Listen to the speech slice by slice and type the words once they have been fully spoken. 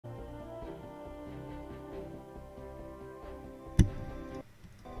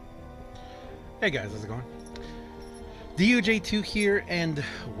Hey guys, how's it going? DUJ2 here, and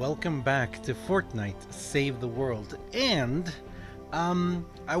welcome back to Fortnite Save the World. And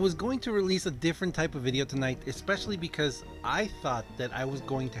I was going to release a different type of video tonight, especially because I thought that I was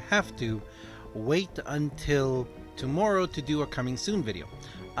going to have to wait until tomorrow to do a coming soon video.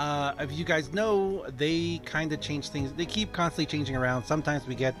 If you guys know, they kind of change things. They keep constantly changing around. Sometimes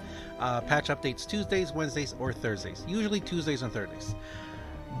we get patch updates Tuesdays, Wednesdays, or Thursdays. Usually Tuesdays and Thursdays.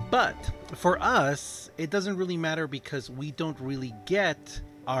 But for us, it doesn't really matter because we don't really get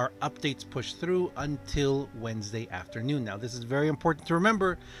our updates pushed through until Wednesday afternoon. Now, this is very important to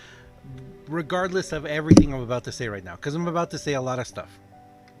remember, regardless of everything I'm about to say right now, because I'm about to say a lot of stuff.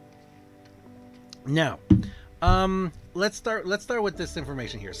 Now, let's start with this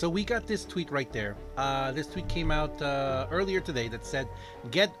information here. So we got this tweet right there. This tweet came out earlier today that said,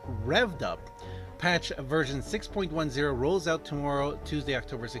 "Get revved up. Patch version 6.10 rolls out tomorrow, Tuesday,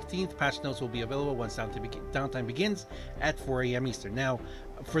 October 16th. Patch notes will be available once downtime begins at 4 a.m. Eastern." Now,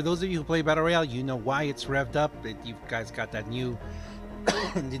 for those of you who play Battle Royale, you know why it's revved up. You guys got that new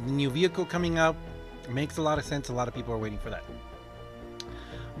the new vehicle coming out. It makes a lot of sense. A lot of people are waiting for that.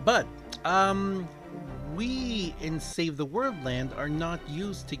 But we in Save the World land are not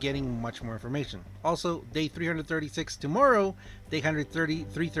used to getting much more information. Also, day 336 tomorrow, day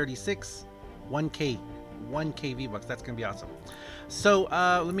 336. 1k V-Bucks. That's gonna be awesome. So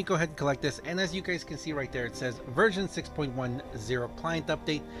let me go ahead and collect this, and as you guys can see right there, it says version 6.10 client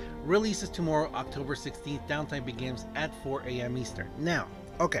update releases tomorrow, October 16th. Downtime begins at 4 a.m. Eastern. Now,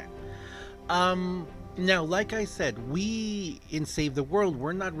 okay, now, like I said, we in Save the World,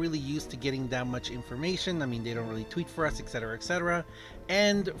 we're not really used to getting that much information. I mean, they don't really tweet for us, etc., etc.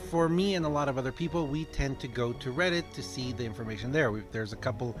 And for me and a lot of other people, we tend to go to Reddit to see the information there. There's a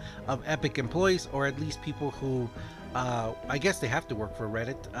couple of Epic employees, or at least people who, I guess they have to work for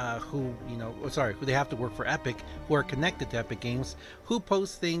Reddit, who they have to work for Epic, who are connected to Epic Games, who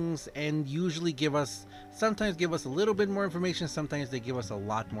post things and usually sometimes give us a little bit more information, sometimes they give us a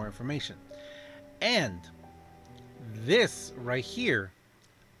lot more information. And this right here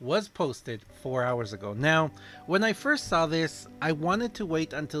was posted 4 hours ago. Now, when I first saw this, I wanted to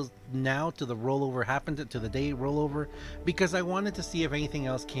wait until now till the rollover happened, to the day rollover, because I wanted to see if anything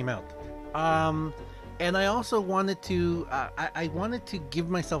else came out. And I also wanted to, I wanted to give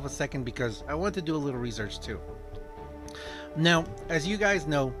myself a second because I wanted to do a little research too. Now, as you guys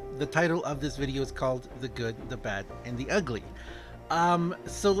know, the title of this video is called The Good, the Bad, and the Ugly.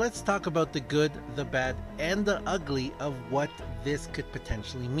 So let's talk about the good, the bad, and the ugly of what this could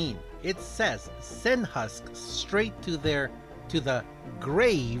potentially mean. It says, send Husk straight to the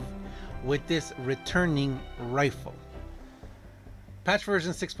grave with this returning rifle. Patch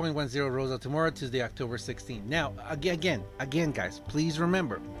version 6.10 rolls out tomorrow, Tuesday, October 16th. Now, again, guys, please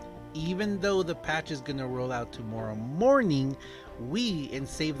remember, even though the patch is going to roll out tomorrow morning, we in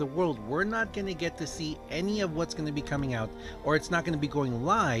Save the World, we're not going to get to see any of what's going to be coming out, or it's not going to be going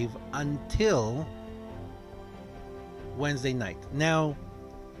live until Wednesday night. Now,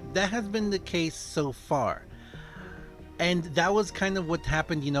 that has been the case so far, and that was kind of what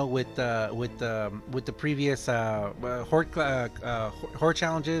happened, you know, with the previous horde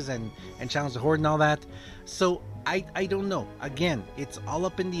challenges and challenge the horde and all that. So I don't know. Again, it's all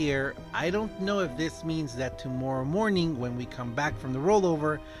up in the air. I don't know if this means that tomorrow morning when we come back from the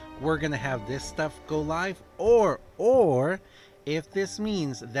rollover, we're gonna have this stuff go live, or if this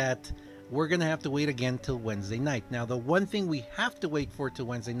means that we're gonna have to wait again till Wednesday night. Now, the one thing we have to wait for till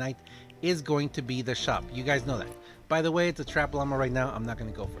Wednesday night is going to be the shop. You guys know that. By the way, it's a trap llama right now. I'm not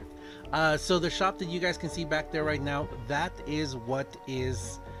gonna go for it. So the shop that you guys can see back there right now, that's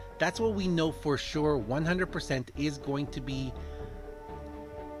what we know for sure 100% is going to be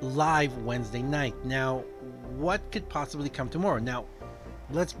live Wednesday night. Now, what could possibly come tomorrow? Now,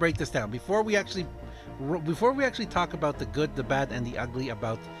 let's break this down. Before we actually talk about the good, the bad, and the ugly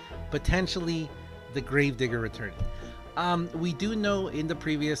about potentially the Gravedigger returning. We do know in the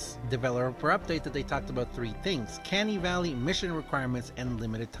previous developer update that they talked about three things: Canny Valley, mission requirements, and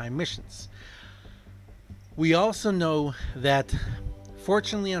limited time missions. We also know that,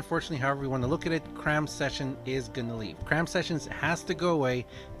 fortunately, unfortunately, however you want to look at it, Cram Session is going to leave. Cram Sessions has to go away.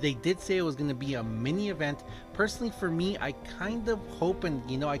 They did say it was going to be a mini event. Personally, for me, I kind of hope, and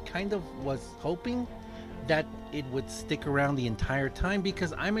you know, I kind of was hoping that it would stick around the entire time,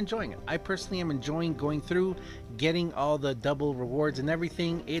 because I'm enjoying it. I personally am enjoying going through, getting all the double rewards and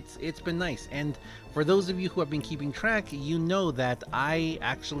everything. It's been nice. And for those of you who have been keeping track, you know that I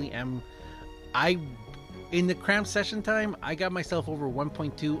actually am, I In the cramped session time, I got myself over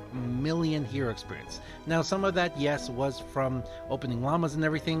 1.2 million hero experience. Now, some of that, yes, was from opening llamas and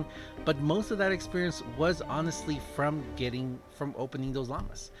everything, but most of that experience was honestly from opening those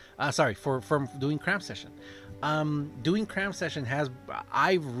llamas. From doing cramped session. Doing cramped session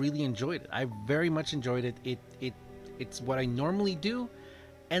I've really enjoyed it. I very much enjoyed it. It's what I normally do,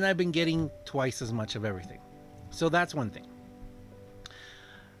 and I've been getting twice as much of everything. So that's one thing.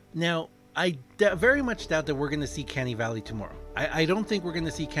 Now, I very much doubt that we're going to see Canny Valley tomorrow. I don't think we're going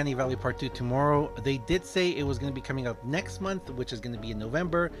to see Canny Valley Part 2 tomorrow. They did say it was going to be coming out next month, which is going to be in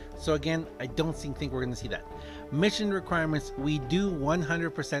November. So again, I don't think we're going to see that. Mission requirements, we do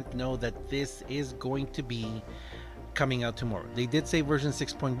 100% know that this is going to be coming out tomorrow. They did say version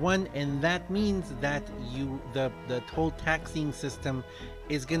 6.1, and that means that the whole taxing system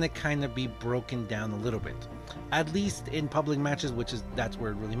is going to kind of be broken down a little bit, at least in public matches, that's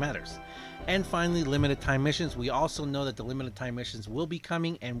where it really matters. And finally, limited time missions. We also know that the limited time missions will be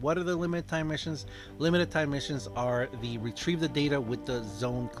coming. And what are the limited time missions? Limited time missions are the retrieve the data with the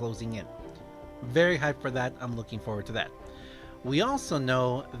zone closing in. Very hyped for that. I'm looking forward to that. We also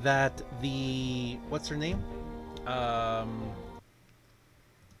know that what's her name?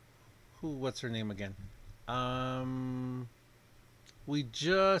 What's her name again? We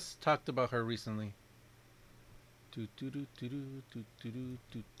just talked about her recently.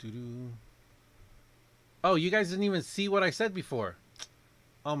 Oh, you guys didn't even see what I said before.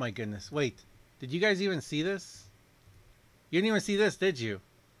 Oh my goodness. Wait, did you guys even see this? You didn't even see this, did you?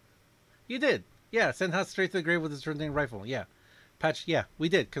 You did. Yeah, send Husk straight to the grave with his returning rifle. Yeah. Patch, yeah, we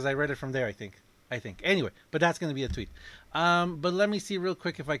did, because I read it from there, I think. Anyway, but that's going to be a tweet. But let me see real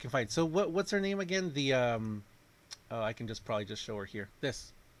quick if I can find. So what's her name again? Oh, I can probably just show her here.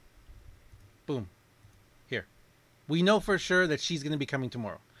 This. Boom. Here. We know for sure that she's going to be coming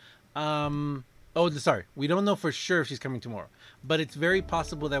tomorrow. Oh, sorry. We don't know for sure if she's coming tomorrow, but it's very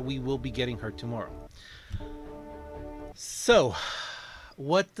possible that we will be getting her tomorrow. So,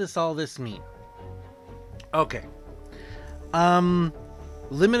 what does all this mean? Okay.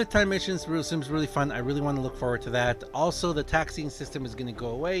 Limited time missions seems really fun. I really want to look forward to that. Also, the taxing system is going to go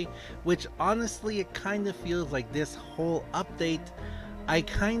away, which honestly, it kind of feels like this whole update, I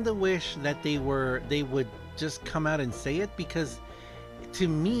kind of wish that they would just come out and say it, because to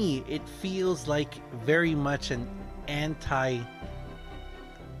me, it feels like very much an anti-scamming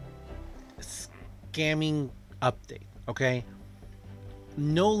update, okay?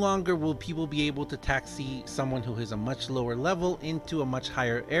 No longer will people be able to taxi someone who is a much lower level into a much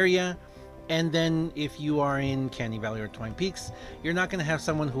higher area. And then if you are in Canny Valley or Twine Peaks, you're not going to have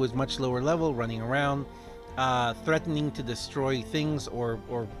someone who is much lower level running around threatening to destroy things or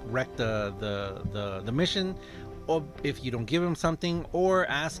wreck the mission, or if you don't give them something, or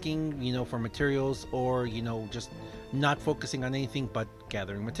asking, you know, for materials, or, you know, just not focusing on anything but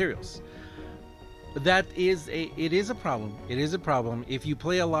gathering materials. It is a problem. It is a problem. If you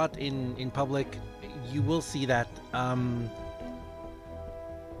play a lot in public, you will see that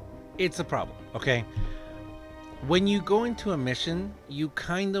it's a problem, okay? When you go into a mission, you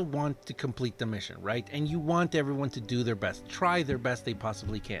kind of want to complete the mission, right? And you want everyone to do their best, try their best they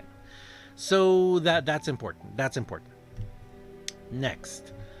possibly can. So that's important. That's important.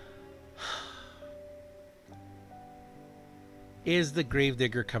 Next. Is the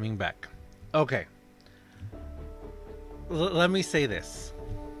Gravedigger coming back? Okay. Let me say this.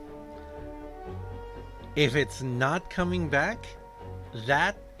 If it's not coming back,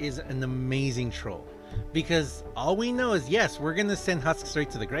 that is an amazing troll. Because all we know is, yes, we're going to send Husk straight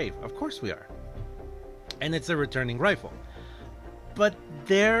to the grave. Of course we are. And it's a returning rifle. But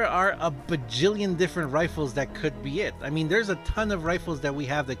there are a bajillion different rifles that could be it. I mean, there's a ton of rifles that we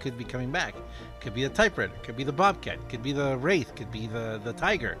have that could be coming back. Could be the Typewriter, could be the Bobcat, could be the Wraith, could be the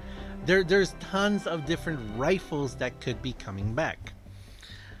Tiger. There's tons of different rifles that could be coming back.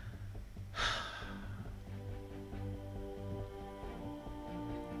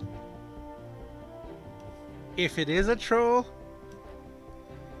 If it is a troll,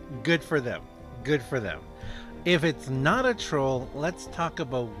 good for them. Good for them. If it's not a troll, let's talk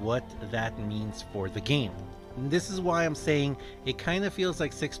about what that means for the game. And this is why I'm saying it kind of feels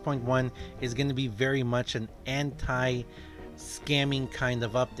like 6.1 is going to be very much an anti-scamming kind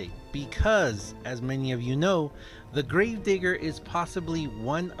of update. Because, as many of you know, the Gravedigger is possibly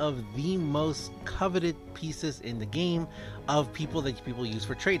one of the most coveted pieces in the game of people that people use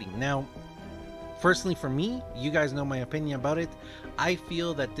for trading. Now, personally for me, you guys know my opinion about it. I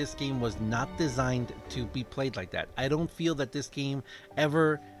feel that this game was not designed to be played like that. I don't feel that this game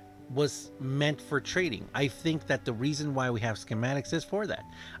ever was meant for trading. I think that the reason why we have schematics is for that.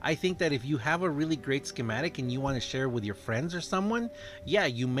 I think that if you have a really great schematic and you want to share with your friends or someone, yeah,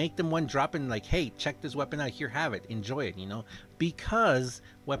 you make them one drop and like, hey, check this weapon out, here, have it, enjoy it, you know, because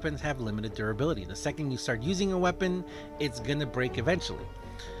weapons have limited durability. The second you start using a weapon, it's gonna break eventually.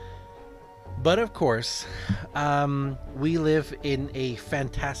 But of course, we live in a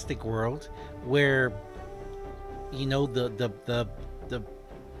fantastic world where, you know, the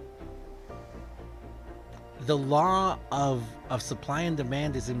law of supply and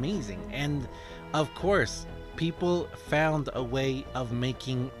demand is amazing. And of course, people found a way of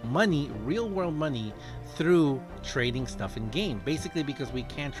making money, real world money, through trading stuff in game. Basically, because we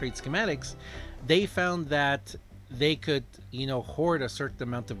can't trade schematics, they found that they could, you know, hoard a certain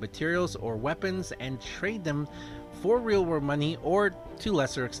amount of materials or weapons and trade them for real world money, or to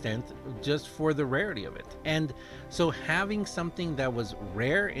lesser extent just for the rarity of it. And so having something that was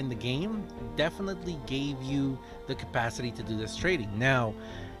rare in the game definitely gave you the capacity to do this trading. Now,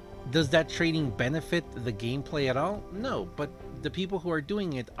 does that trading benefit the gameplay at all? No, but the people who are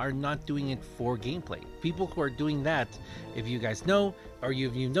doing it are not doing it for gameplay. People who are doing that, if you guys know, or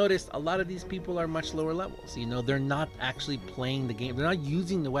you've noticed, a lot of these people are much lower levels. You know, they're not actually playing the game. They're not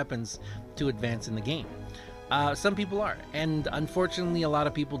using the weapons to advance in the game. Some people are, and unfortunately a lot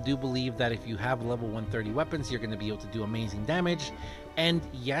of people do believe that if you have level 130 weapons, you're going to be able to do amazing damage. And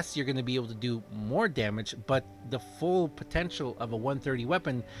yes, you're going to be able to do more damage, but the full potential of a 130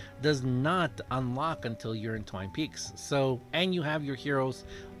 weapon does not unlock until you're in Twine Peaks. So, and you have your heroes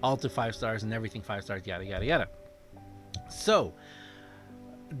all to 5 stars and everything 5 stars, yada yada yada. So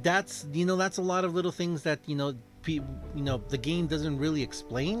that's, you know, that's a lot of little things that, you know, the game doesn't really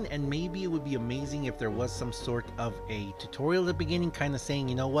explain. And maybe it would be amazing if there was some sort of a tutorial at the beginning, kind of saying,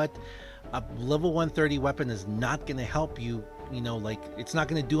 you know what, a level 130 weapon is not going to help you, you know, like it's not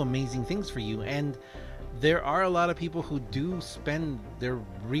going to do amazing things for you. And there are a lot of people who do spend their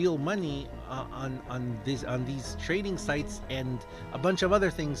real money on these trading sites and a bunch of other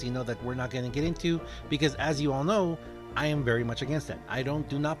things, you know, that we're not going to get into, because as you all know, I am very much against that. I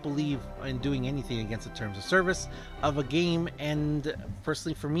do not believe in doing anything against the terms of service of a game. And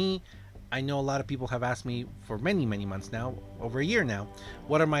personally, for me, I know a lot of people have asked me for many months now, over a year now,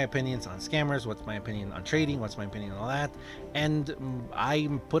 what are my opinions on scammers, what's my opinion on trading, what's my opinion on all that. And I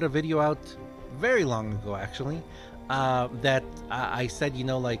put a video out very long ago, actually, that I said, you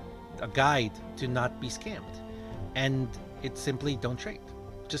know, like a guide to not be scammed. And it's simply don't trade.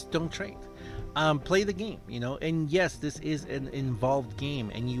 Just don't trade. Play the game, you know. And yes, this is an involved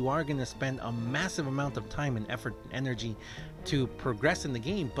game, and you are going to spend a massive amount of time and effort and energy to progress in the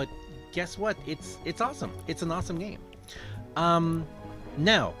game. But guess what? It's awesome. It's an awesome game.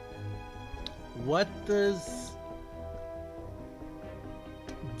 Now, what does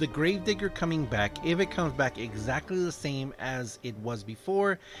the Gravedigger coming back, if it comes back exactly the same as it was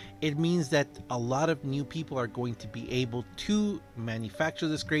before, it means that a lot of new people are going to be able to manufacture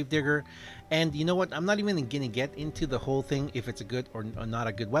this Gravedigger. And you know what, I'm not even gonna get into the whole thing if it's a good or not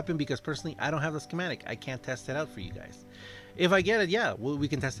a good weapon, because personally I don't have the schematic. I can't test it out for you guys. If I get it, yeah, well, we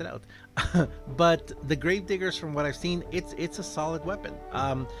can test it out. But the Gravediggers, from what I've seen, it's a solid weapon.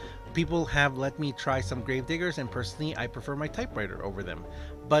 People have let me try some Gravediggers, and personally I prefer my typewriter over them.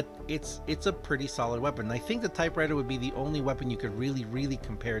 But it's a pretty solid weapon. I think the typewriter would be the only weapon you could really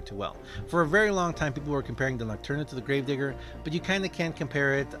compare it to well. For a very long time, people were comparing the Nocturna to the Gravedigger, but you kind of can't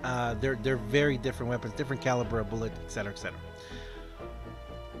compare it. They're very different weapons, different caliber of bullet, etc., etc.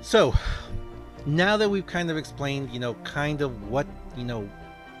 So now that we've kind of explained, you know, kind of what, you know,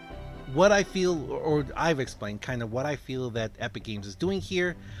 what I feel, or I've explained kind of what I feel that Epic Games is doing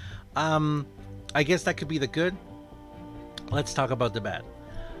here, I guess that could be the good. Let's talk about the bad.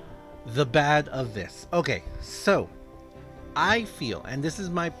 The bad of this. Okay, so I feel, and this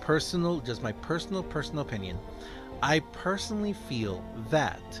is my personal, just my personal opinion, I personally feel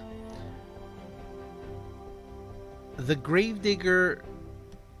that the Gravedigger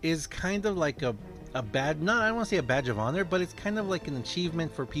is kind of like a bad, not, I don't want to say a badge of honor, but it's kind of like an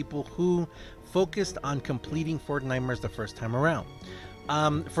achievement for people who focused on completing Fortnite the first time around.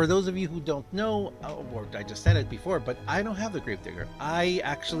 For those of you who don't know, or I just said it before, but I don't have the Gravedigger. I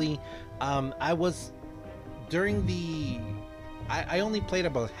actually, I was during the, I only played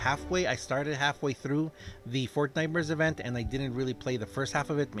about halfway. I started halfway through the Fortnite event, and I didn't really play the first half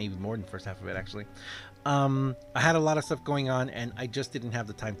of it, maybe more than the first half of it actually. I had a lot of stuff going on, and I just didn't have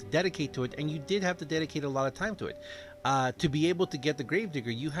the time to dedicate to it, and you did have to dedicate a lot of time to it. To be able to get the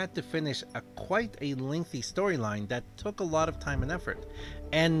Gravedigger, you had to finish quite a lengthy storyline that took a lot of time and effort,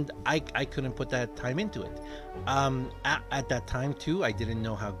 and I couldn't put that time into it. At that time too, I didn't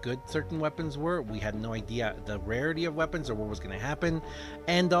know how good certain weapons were. We had no idea the rarity of weapons or what was going to happen,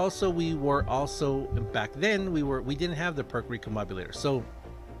 and also we were also back then we didn't have the perk recombobulator. So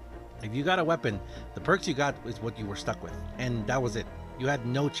if you got a weapon, the perks you got is what you were stuck with, and that was it. You had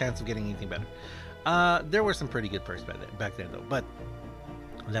no chance of getting anything better. There were some pretty good perks back then though, but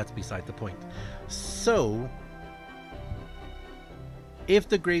that's beside the point. So if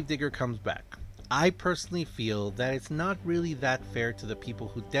the Gravedigger comes back, I personally feel that it's not really that fair to the people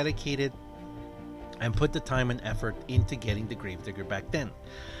who dedicated and put the time and effort into getting the Gravedigger back then.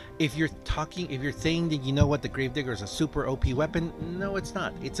 If you're saying that, you know what, the Gravedigger is a super OP weapon, no, it's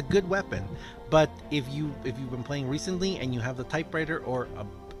not. It's a good weapon, but if you've been playing recently and you have the typewriter or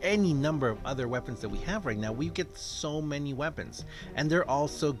any number of other weapons that we have right now, we get so many weapons and they're all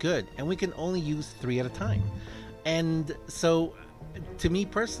so good, and we can only use 3 at a time. And so to me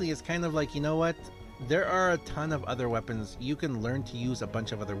personally, it's kind of like, you know what, there are a ton of other weapons. You can learn to use a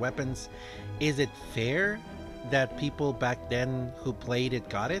bunch of other weapons. Is it fair that people back then who played it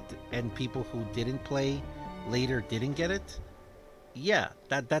got it, and people who didn't play later didn't get it? Yeah,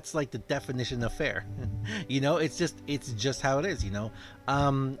 that's like the definition of fair. You know, it's just how it is, you know.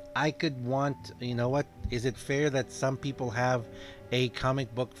 I could want, you know what, is it fair that some people have a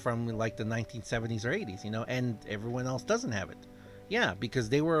comic book from like the 1970s or 80s, you know, and everyone else doesn't have it? Yeah, because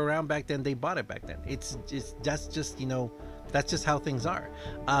they were around back then, they bought it back then. That's just, you know, that's just how things are.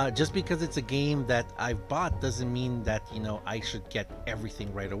 Just because it's a game that I've bought doesn't mean that, you know, I should get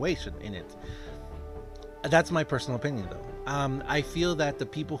everything right away in it. That's my personal opinion though. I feel that the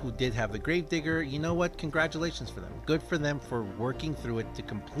people who did have the Gravedigger, you know what, congratulations for them. Good for them for working through it to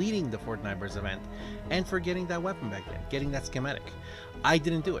completing the Fortnite event and for getting that weapon back then, getting that schematic. I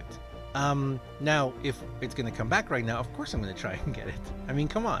didn't do it. Now if it's gonna come back right now, of course I'm gonna try and get it. I mean,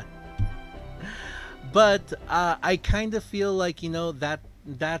 come on. But I kind of feel like, you know, that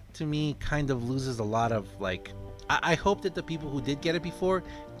to me kind of loses a lot of, like, I hope that the people who did get it before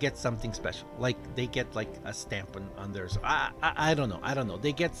get something special, like they get like a stamp on theirs. I don't know,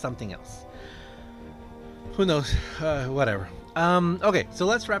 they get something else, who knows. Whatever. Okay, so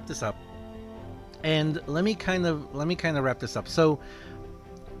let's wrap this up, and let me kind of wrap this up. So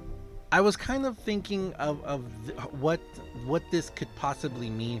I was kind of thinking of what this could possibly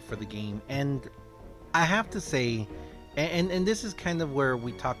mean for the game, and I have to say, and this is kind of where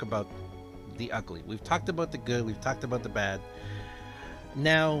we talk about the ugly. We've talked about the good, we've talked about the bad.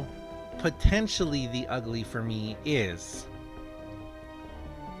 Now, potentially the ugly for me is,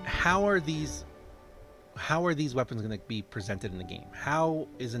 how are these weapons going to be presented in the game? How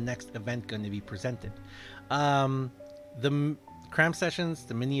is the next event going to be presented? The cram sessions,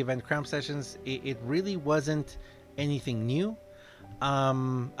 the mini event cram sessions, it really wasn't anything new.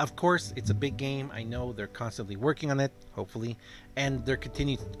 Of course, it's a big game. I know they're constantly working on it, hopefully, and they're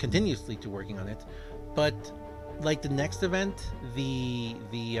continuously working on it. But like the next event, the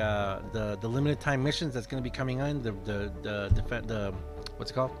limited time missions that's going to be coming on, the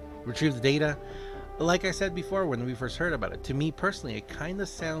what's it called? Retrieve the data. Like I said before, when we first heard about it, to me personally, it kind of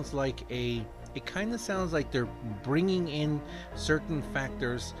sounds like they're bringing in certain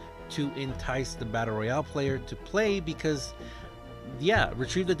factors to entice the Battle Royale player to play, because yeah,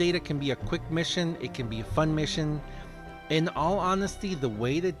 retrieve the data can be a quick mission, it can be a fun mission. In all honesty, the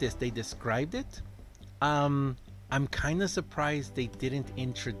way that they described it, I'm kind of surprised they didn't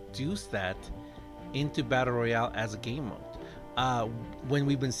introduce that into Battle Royale as a game mode. When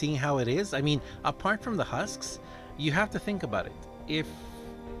we've been seeing how it is, I mean, apart from the husks, you have to think about it.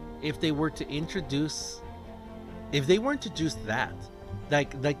 If they were to introduce, if they weren't to introduce that,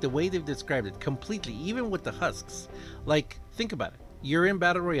 like the way they've described it completely, even with the husks, like, think about it. You're in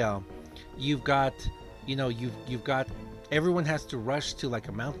Battle Royale, you've got, you know, you've got, everyone has to rush to like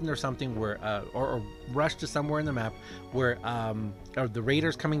a mountain or something where, or rush to somewhere in the map where, or the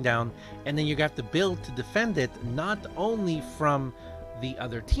raiders coming down, and then you got to build to defend it, not only from the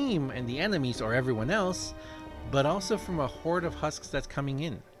other team and the enemies or everyone else, but also from a horde of husks that's coming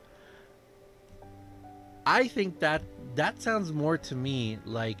in. I think that sounds more to me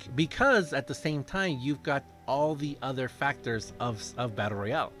like, because at the same time you've got all the other factors of Battle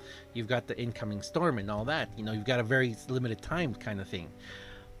Royale. You've got the incoming storm and all that, you know, you've got a very limited time kind of thing.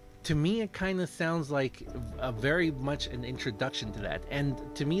 To me, it kind of sounds like a very much an introduction to that, and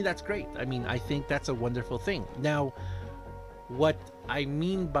to me that's great. I mean, I think that's a wonderful thing. Now, what I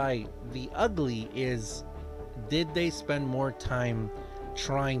mean by the ugly is, did they spend more time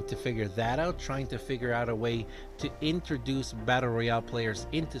trying to figure that out, trying to figure out a way to introduce Battle Royale players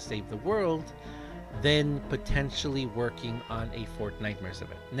into Save the World, than potentially working on a Fortnitemares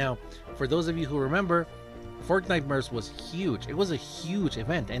event. Now, for those of you who remember, Fortnitemares was huge. It was a huge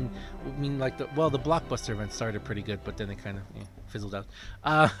event, and I mean, like the Blockbuster event started pretty good, but then it kind of fizzled out.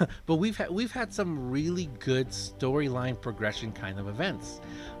 But we've had some really good storyline progression kind of events.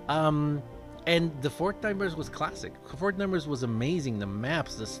 And the Fortnitemares was classic. Fortnitemares was amazing. The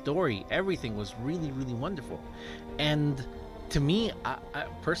maps, the story, everything was really, really wonderful. And to me, I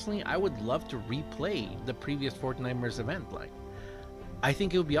personally, I would love to replay the previous Fortnitemares event. Like, I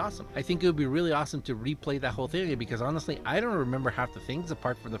think it would be awesome. I think it would be really awesome to replay that whole thing, because honestly, I don't remember half the things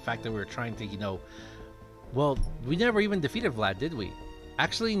apart from the fact that we were trying to, well, we never even defeated Vlad, did we?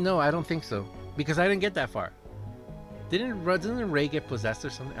 Actually, no, I don't think so, because I didn't get that far. Didn't Ray get possessed or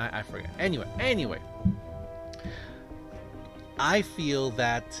something? I forget. Anyway, I feel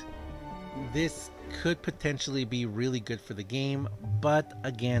that this could potentially be really good for the game, but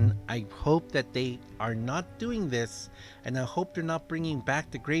again, I hope that they are not doing this, and I hope they're not bringing back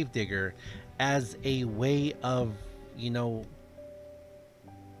the Gravedigger as a way of,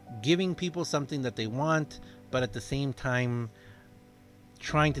 giving people something that they want, but at the same time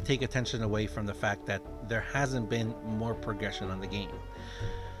trying to take attention away from the fact that there hasn't been more progression on the game.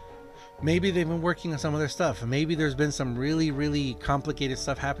 Maybe they've been working on some other stuff. Maybe there's been some really, really complicated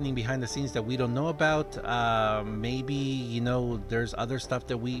stuff happening behind the scenes that we don't know about. Maybe, there's other stuff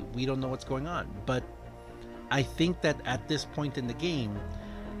that we don't know what's going on. But I think that at this point in the game,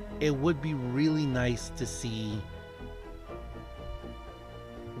 it would be really nice to see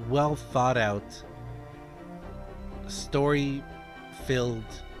well thought out, story filled,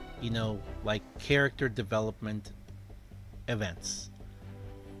 like character development events.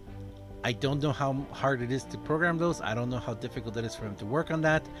 I don't know how hard it is to program those. I don't know how difficult it is for them to work on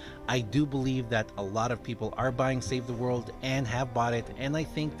that. I do believe that a lot of people are buying Save the World and have bought it, and I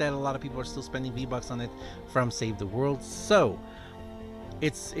think that a lot of people are still spending V-Bucks on it from Save the World. So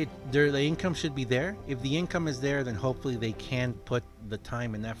the income should be there. If the income is there, then hopefully they can put the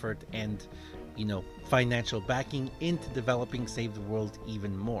time and effort and financial backing into developing Save the World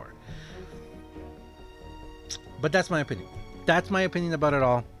even more. But that's my opinion. That's my opinion about it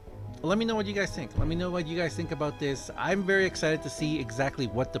all. Let me know what you guys think. Let me know what you guys think about this. I'm very excited to see exactly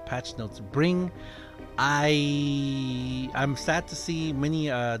what the patch notes bring. I'm sad to see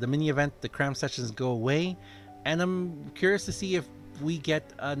the mini event, the cram sessions, go away, and I'm curious to see if we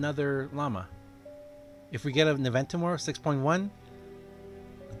get another llama. If we get an event tomorrow, 6.1.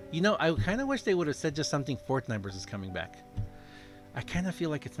 I kind of wish they would have said just something Fortnite is coming back. I kind of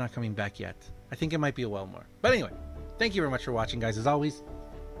feel like it's not coming back yet. I think it might be a while more. But anyway, thank you very much for watching, guys. As always,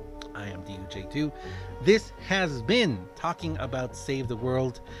 I am DUJ2. This has been talking about Save the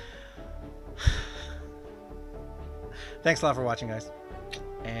World. Thanks a lot for watching, guys.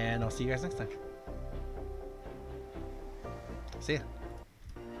 And I'll see you guys next time. See ya.